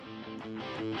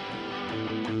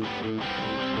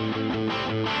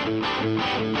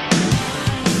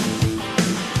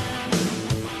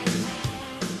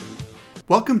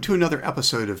Welcome to another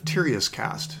episode of Tirias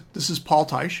Cast. This is Paul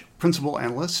Teich, Principal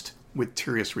Analyst with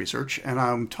Tirias Research, and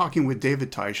I'm talking with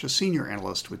David Teich, a Senior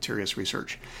Analyst with Tirias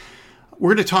Research.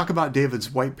 We're going to talk about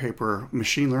David's white paper,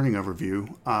 Machine Learning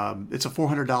Overview. It's a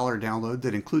 $400 download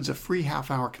that includes a free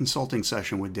half-hour consulting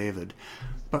session with David.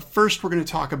 But first, we're going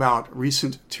to talk about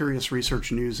recent Tirias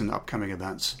Research news and upcoming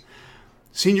events.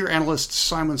 Senior analyst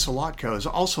Simon Solotko has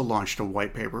also launched a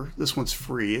white paper. This one's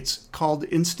free. It's called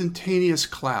Instantaneous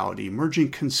Cloud,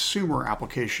 Emerging Consumer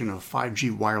Application of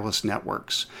 5G Wireless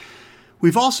Networks.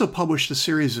 We've also published a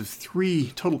series of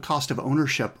 3 total cost of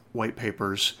ownership white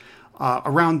papers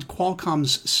around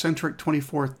Qualcomm's Centric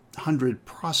 2400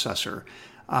 processor.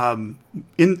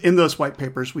 In those white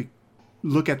papers, we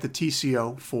look at the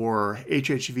TCO for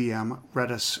HHVM,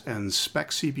 Redis, and Spec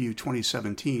CPU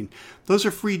 2017. Those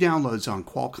are free downloads on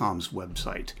Qualcomm's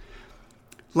website.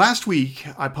 Last week,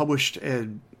 I published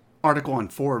an article on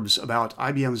Forbes about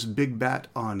IBM's big bet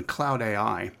on cloud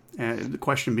AI, and the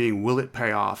question being, will it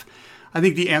pay off? I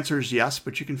think the answer is yes,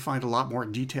 but you can find a lot more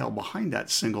detail behind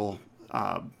that single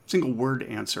word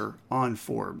answer on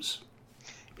Forbes.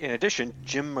 In addition,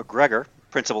 Jim McGregor,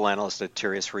 Principal Analyst at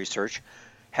Tirias Research,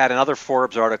 had another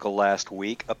Forbes article last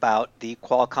week about the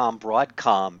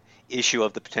Qualcomm-Broadcom issue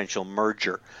of the potential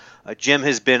merger. Jim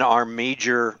has been our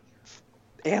major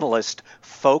analyst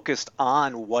focused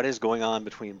on what is going on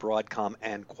between Broadcom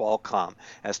and Qualcomm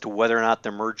as to whether or not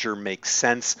the merger makes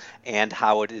sense and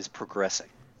how it is progressing.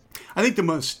 I think the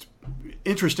most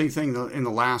interesting thing in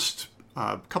the last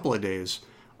couple of days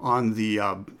on the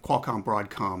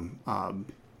Qualcomm-Broadcom,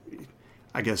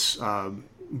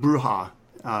 brouhaha,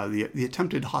 the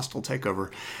attempted hostile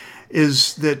takeover,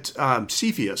 is that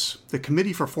CFIUS, the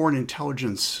Committee for Foreign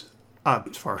Investment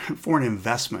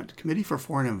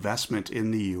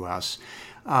in the U.S.,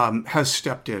 has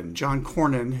stepped in. John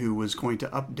Cornyn, who was going to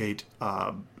update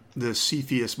the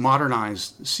CFIUS,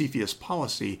 modernize CFIUS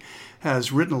policy,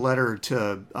 has written a letter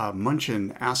to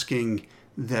Munchin asking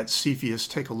that CFIUS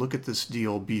take a look at this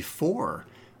deal before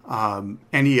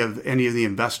any of the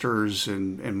investors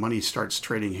and money starts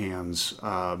trading hands,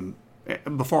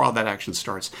 before all that action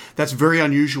starts. That's very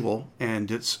unusual,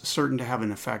 and it's certain to have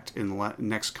an effect in the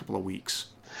next couple of weeks.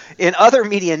 In other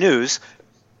media news,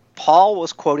 Paul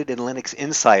was quoted in Linux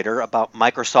Insider about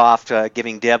Microsoft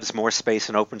giving devs more space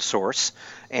in open source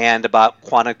and about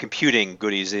quantum computing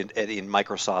goodies in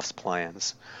Microsoft's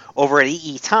plans. Over at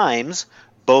EE Times,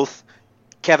 both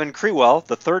Kevin Crewell,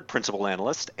 the third principal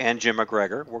analyst, and Jim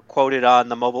McGregor were quoted on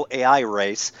the mobile AI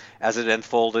race as it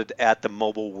unfolded at the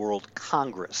Mobile World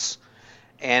Congress.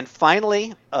 And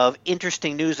finally, of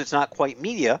interesting news that's not quite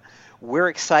media, we're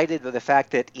excited by the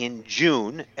fact that in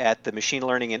June at the Machine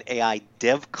Learning and AI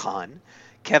DevCon,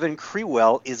 Kevin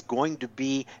Crewell is going to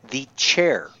be the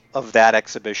chair of that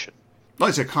exhibition. Well,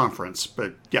 it's a conference,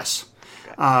 but yes.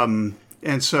 Okay.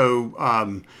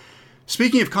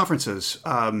 Speaking of conferences,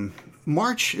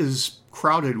 March is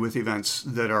crowded with events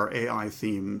that are AI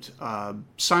themed.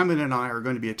 Simon and I are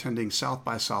going to be attending South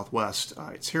by Southwest.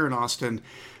 It's here in Austin.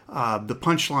 The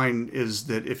punchline is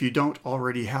that if you don't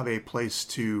already have a place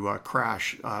to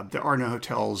crash, there are no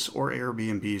hotels or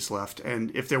Airbnbs left.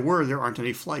 And if there were, there aren't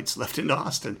any flights left into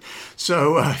Austin.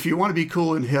 So if you want to be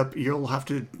cool and hip, you'll have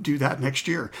to do that next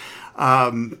year.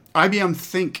 IBM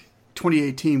Think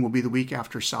 2018 will be the week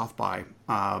after South by.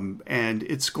 And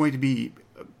it's going to be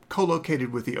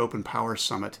co-located with the Open Power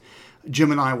Summit. Jim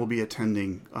and I will be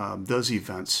attending those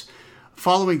events.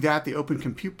 Following that, the Open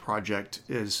Compute Project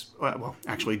is,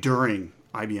 during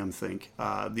IBM Think,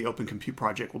 the Open Compute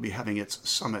Project will be having its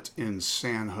summit in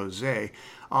San Jose.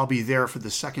 I'll be there for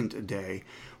the second day,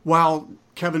 while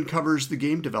Kevin covers the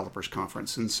Game Developers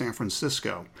Conference in San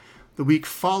Francisco. The week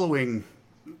following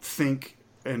Think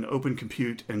and Open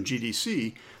Compute and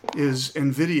GDC is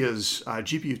NVIDIA's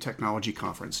GPU Technology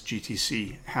Conference,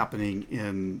 GTC, happening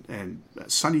in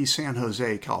sunny San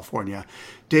Jose, California.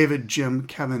 David, Jim,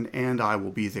 Kevin, and I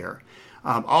will be there.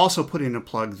 I'll also put in a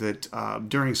plug that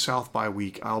during South by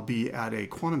Week, I'll be at a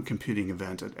quantum computing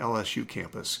event at LSU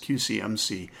campus,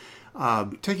 QCMC,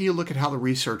 taking a look at how the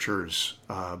researchers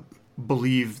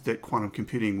believe that quantum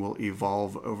computing will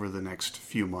evolve over the next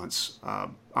few months.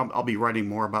 I'll be writing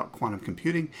more about quantum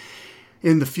computing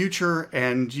in the future,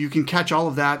 and you can catch all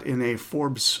of that in a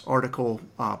Forbes article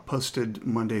posted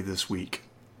Monday this week.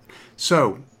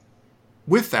 So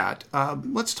with that,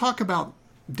 let's talk about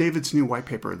David's new white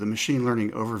paper, the Machine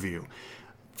Learning Overview.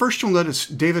 First, you'll notice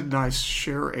David and I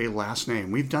share a last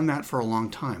name. We've done that for a long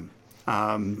time.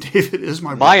 David is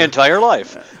my My brother. entire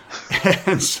life.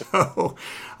 And so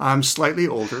I'm slightly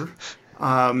older.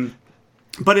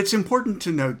 But it's important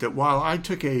to note that while I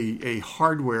took a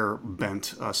hardware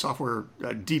bent,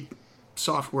 deep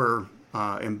software,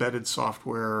 embedded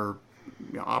software,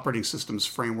 operating systems,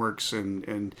 frameworks,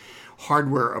 and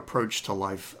hardware approach to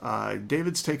life,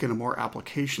 David's taken a more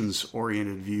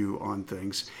applications-oriented view on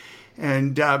things.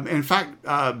 And in fact,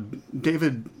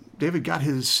 David got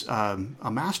his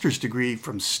a master's degree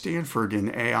from Stanford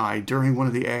in AI during one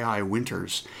of the AI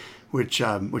winters, which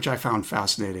I found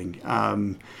fascinating.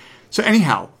 So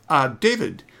anyhow,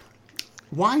 David,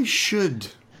 why should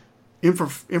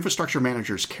infrastructure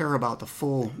managers care about the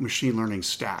full machine learning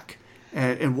stack?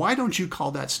 And why don't you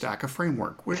call that stack a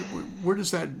framework? Where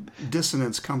does that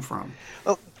dissonance come from?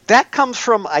 Well, that comes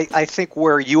from, I think,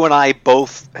 where you and I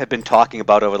both have been talking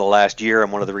about over the last year,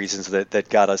 and one of the reasons that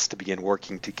got us to begin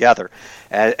working together.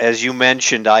 As you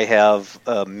mentioned, I have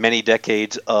many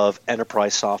decades of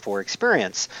enterprise software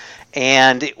experience,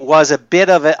 and it was a bit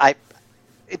of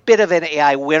an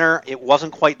AI winner. It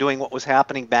wasn't quite doing what was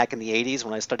happening back in the 80s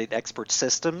when I studied expert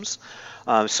systems.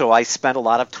 So I spent a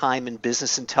lot of time in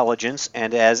business intelligence,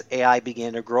 and as AI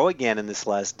began to grow again in this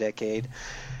last decade,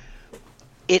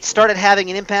 it started having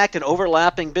an impact and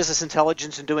overlapping business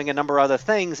intelligence and doing a number of other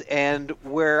things. And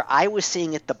where I was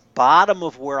seeing at the bottom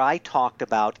of where I talked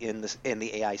about in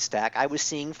the AI stack, I was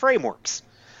seeing frameworks.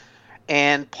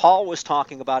 And Paul was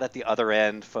talking about at the other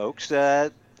end, folks.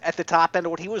 At the top end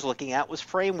of what he was looking at was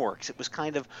frameworks. It was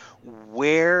kind of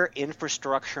where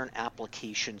infrastructure and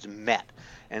applications met.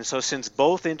 And so since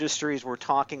both industries were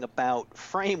talking about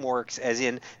frameworks, as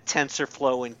in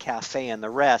TensorFlow and Caffe and the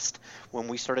rest, when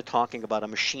we started talking about a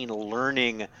machine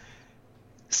learning,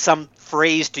 some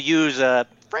phrase to use,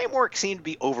 framework seemed to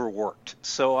be overworked.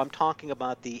 So I'm talking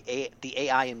about the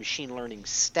AI and machine learning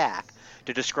stack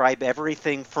to describe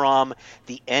everything from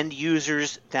the end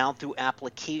users down through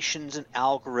applications and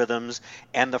algorithms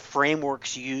and the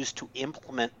frameworks used to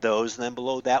implement those. And then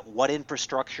below that, what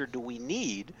infrastructure do we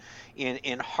need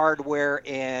in hardware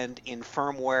and in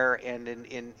firmware and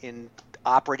in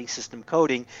operating system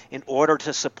coding in order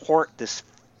to support this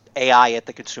AI at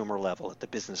the consumer level, at the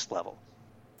business level.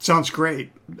 Sounds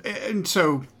great. And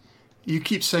so you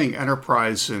keep saying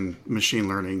enterprise and machine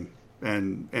learning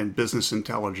and business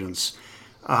intelligence.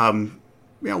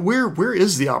 Where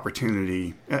is the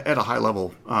opportunity at a high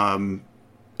level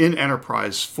in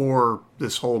enterprise for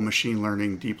this whole machine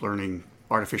learning, deep learning,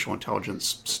 artificial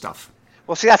intelligence stuff?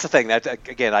 Well, see, that's the thing. That,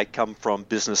 again, I come from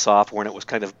business software, and it was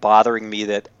kind of bothering me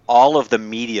that almost all of the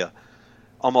media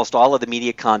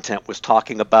content was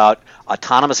talking about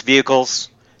autonomous vehicles,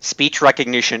 speech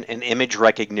recognition, and image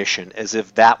recognition, as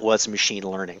if that was machine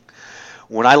learning.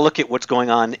 When I look at what's going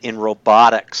on in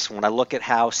robotics, when I look at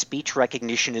how speech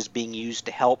recognition is being used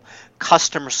to help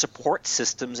customer support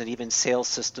systems and even sales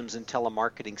systems and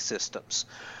telemarketing systems,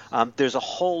 there's a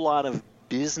whole lot of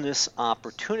business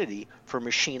opportunity for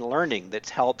machine learning that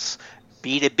helps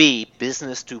B2B,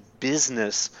 business to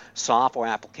business software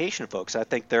application folks. I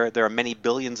think there are many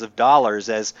billions of dollars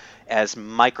as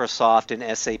Microsoft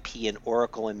and SAP and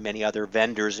Oracle and many other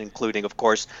vendors, including, of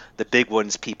course, the big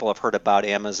ones people have heard about,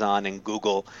 Amazon and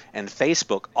Google and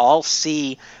Facebook, all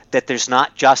see that there's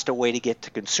not just a way to get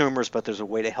to consumers, but there's a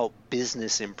way to help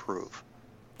business improve.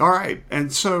 All right.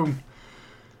 And so,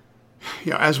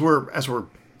 as we're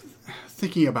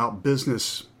thinking about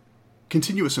business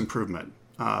continuous improvement,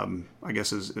 I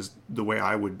guess is the way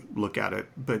I would look at it.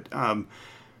 But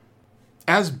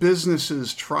as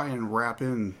businesses try and wrap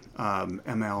in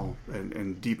ML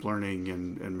and deep learning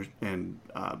and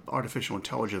artificial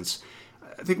intelligence,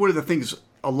 I think one of the things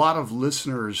a lot of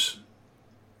listeners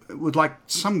would like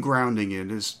some grounding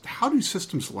in is, how do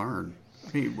systems learn?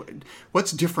 I mean,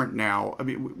 what's different now? I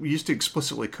mean, we used to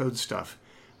explicitly code stuff.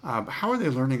 How are they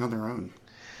learning on their own?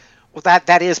 Well,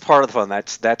 that is part of the fun.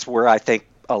 That's where I think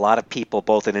a lot of people,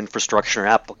 both at infrastructure and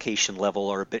application level,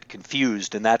 are a bit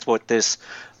confused, and that's what this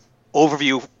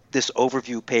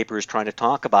overview paper is trying to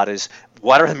talk about: is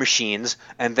what are the machines,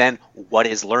 and then what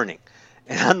is learning.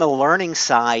 And on the learning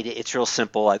side, it's real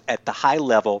simple. At the high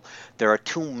level, there are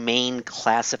two main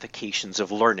classifications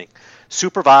of learning: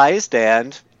 supervised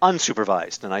and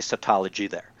unsupervised. A nice tautology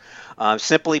there.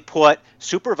 Simply put,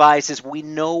 supervised is we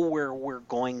know where we're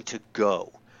going to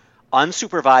go.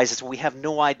 Unsupervised is we have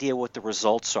no idea what the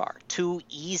results are. Two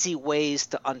easy ways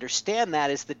to understand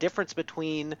that is the difference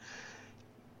between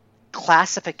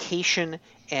classification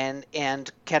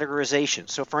and categorization.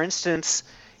 So for instance,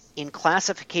 in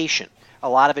classification. A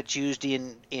lot of it's used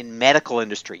in medical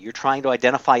industry. You're trying to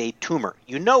identify a tumor.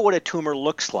 You know what a tumor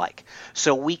looks like.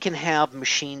 So we can have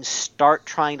machines start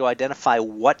trying to identify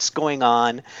what's going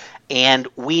on, and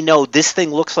we know this thing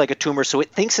looks like a tumor, so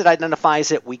it thinks it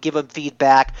identifies it. We give them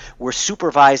feedback. We're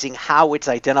supervising how it's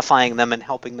identifying them and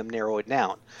helping them narrow it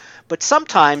down. But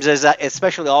sometimes,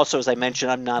 especially also as I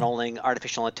mentioned, I'm not only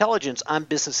artificial intelligence, I'm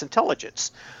business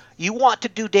intelligence. You want to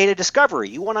do data discovery.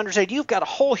 You want to understand you've got a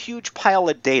whole huge pile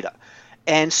of data.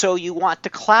 And so you want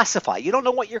to classify. You don't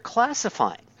know what you're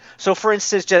classifying. So for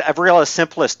instance, just a real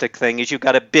simplistic thing is you've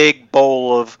got a big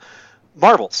bowl of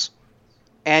marbles.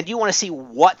 And you want to see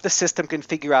what the system can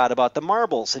figure out about the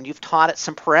marbles. And you've taught it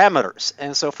some parameters.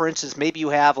 And so for instance, maybe you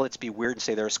have, let's be weird and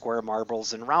say there are square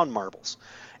marbles and round marbles.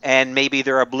 And maybe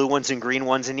there are blue ones and green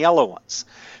ones and yellow ones.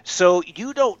 So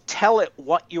you don't tell it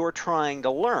what you're trying to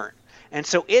learn. And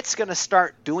so it's going to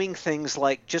start doing things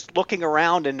like just looking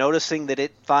around and noticing that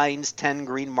it finds 10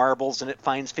 green marbles and it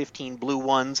finds 15 blue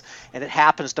ones, and it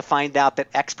happens to find out that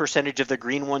X percentage of the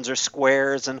green ones are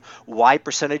squares and Y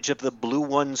percentage of the blue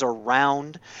ones are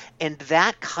round. And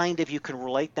that kind of, you can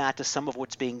relate that to some of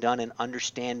what's being done in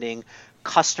understanding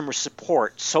customer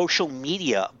support, social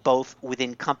media, both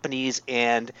within companies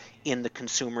and in the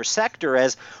consumer sector,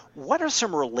 as what are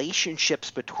some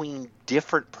relationships between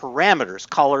different parameters,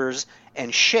 colors,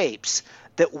 and shapes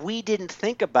that we didn't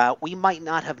think about, we might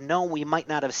not have known, we might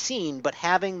not have seen, but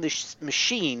having the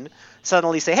machine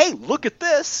suddenly say, hey, look at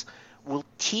this, will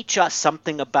teach us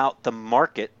something about the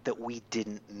market that we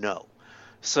didn't know.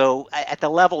 So at the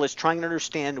level is trying to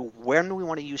understand when we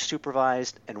want to use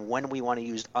supervised and when we want to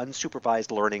use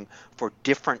unsupervised learning for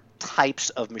different types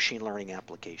of machine learning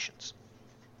applications.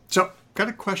 So, got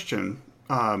a question.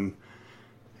 I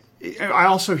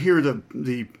also hear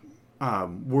the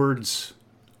words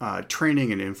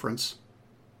training and inference,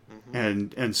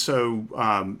 and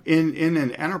so in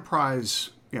an enterprise,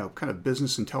 kind of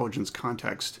business intelligence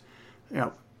context,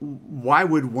 why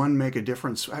would one make a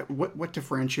difference? What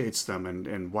differentiates them,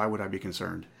 and why would I be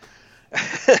concerned?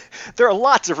 There are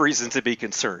lots of reasons to be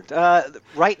concerned.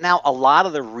 Right now, a lot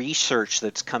of the research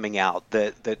that's coming out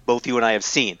that both you and I have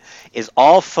seen is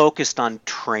all focused on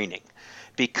training,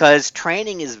 because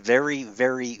training is very,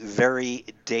 very, very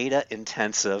data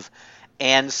intensive.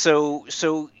 And so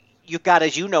you've got,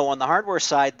 as you know, on the hardware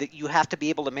side, that you have to be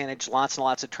able to manage lots and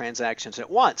lots of transactions at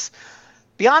once.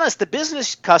 Be honest, the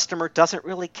business customer doesn't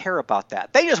really care about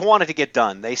that. They just want it to get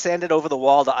done. They send it over the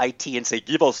wall to IT and say,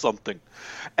 give us something.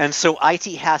 And so IT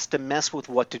has to mess with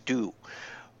what to do.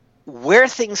 Where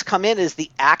things come in is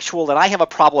the actual, and I have a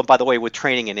problem, by the way, with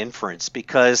training and inference,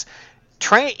 because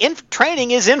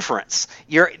training is inference.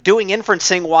 You're doing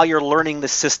inferencing while you're learning the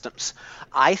systems.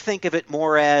 I think of it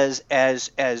more as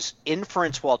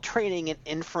inference while training and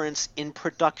inference in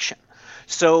production.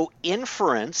 So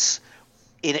inference,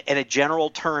 in a general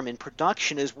term in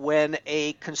production, is when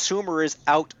a consumer is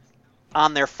out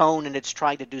on their phone and it's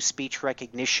trying to do speech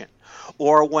recognition,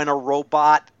 or when a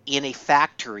robot in a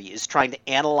factory is trying to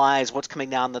analyze what's coming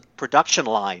down the production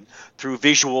line through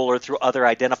visual or through other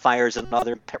identifiers and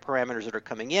other parameters that are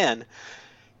coming in.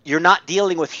 You're not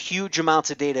dealing with huge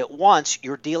amounts of data at once.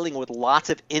 You're dealing with lots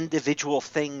of individual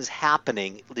things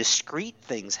happening, discrete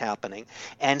things happening,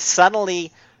 and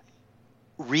suddenly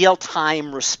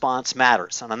real-time response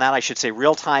matters. And on that, I should say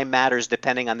real-time matters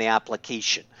depending on the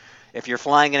application. If you're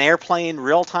flying an airplane,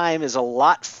 real-time is a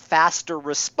lot faster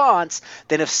response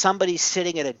than if somebody's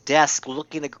sitting at a desk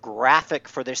looking at a graphic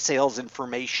for their sales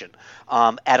information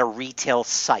at a retail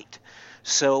site.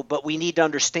 So, but we need to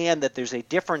understand that there's a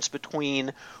difference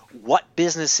between what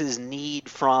businesses need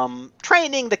from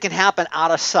training that can happen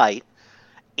out of sight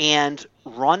and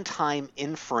runtime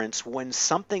inference when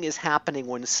something is happening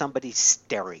when somebody's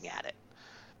staring at it.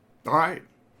 All right.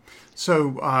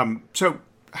 So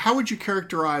how would you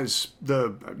characterize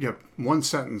the one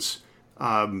sentence?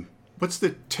 What's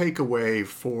the takeaway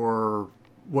for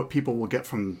what people will get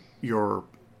from your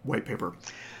white paper?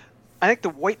 I think the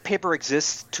white paper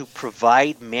exists to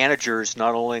provide managers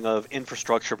not only of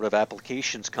infrastructure but of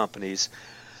applications companies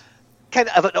kind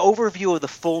of an overview of the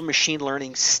full machine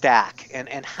learning stack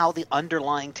and how the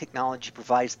underlying technology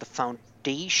provides the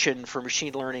foundation for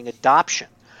machine learning adoption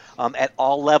at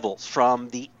all levels, from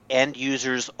the end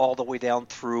users all the way down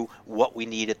through what we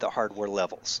need at the hardware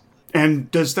levels.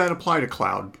 And does that apply to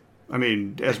cloud? I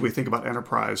mean, as we think about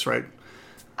enterprise, right?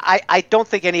 I don't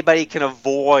think anybody can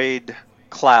avoid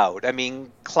cloud. I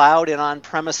mean, cloud and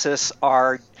on-premises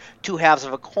are two halves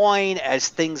of a coin. As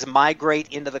things migrate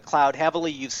into the cloud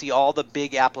heavily, you see all the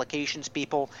big applications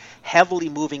people heavily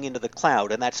moving into the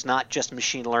cloud, and that's not just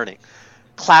machine learning.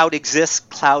 cloud exists.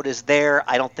 Cloud is there.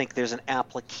 I don't think there's an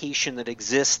application that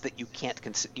exists that you can't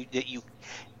that you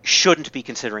shouldn't be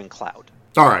considering cloud.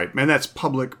 All right, and that's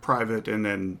public, private, and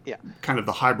then Yeah. kind of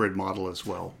the hybrid model as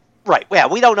well. Right. Yeah,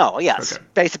 we don't know. Yes.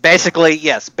 Okay. Basically,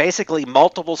 yes. Basically,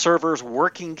 multiple servers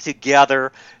working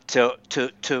together to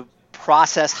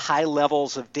process high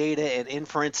levels of data and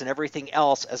inference and everything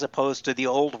else, as opposed to the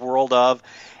old world of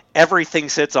everything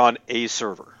sits on a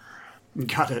server.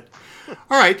 Got it.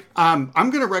 All right. I'm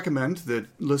going to recommend that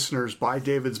listeners buy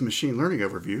David's machine learning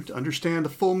overview to understand the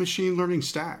full machine learning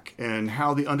stack and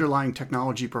how the underlying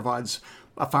technology provides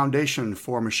a foundation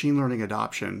for machine learning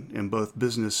adoption in both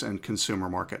business and consumer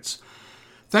markets.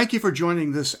 Thank you for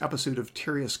joining this episode of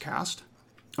Tirias Cast.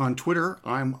 On Twitter,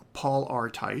 I'm Paul R.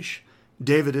 Teisch.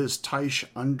 David is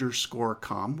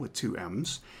Teisch_com with 2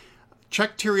 M's.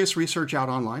 Check Tirias Research out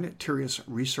online at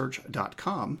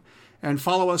tiriasresearch.com and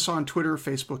follow us on Twitter,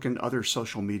 Facebook, and other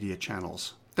social media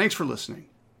channels. Thanks for listening.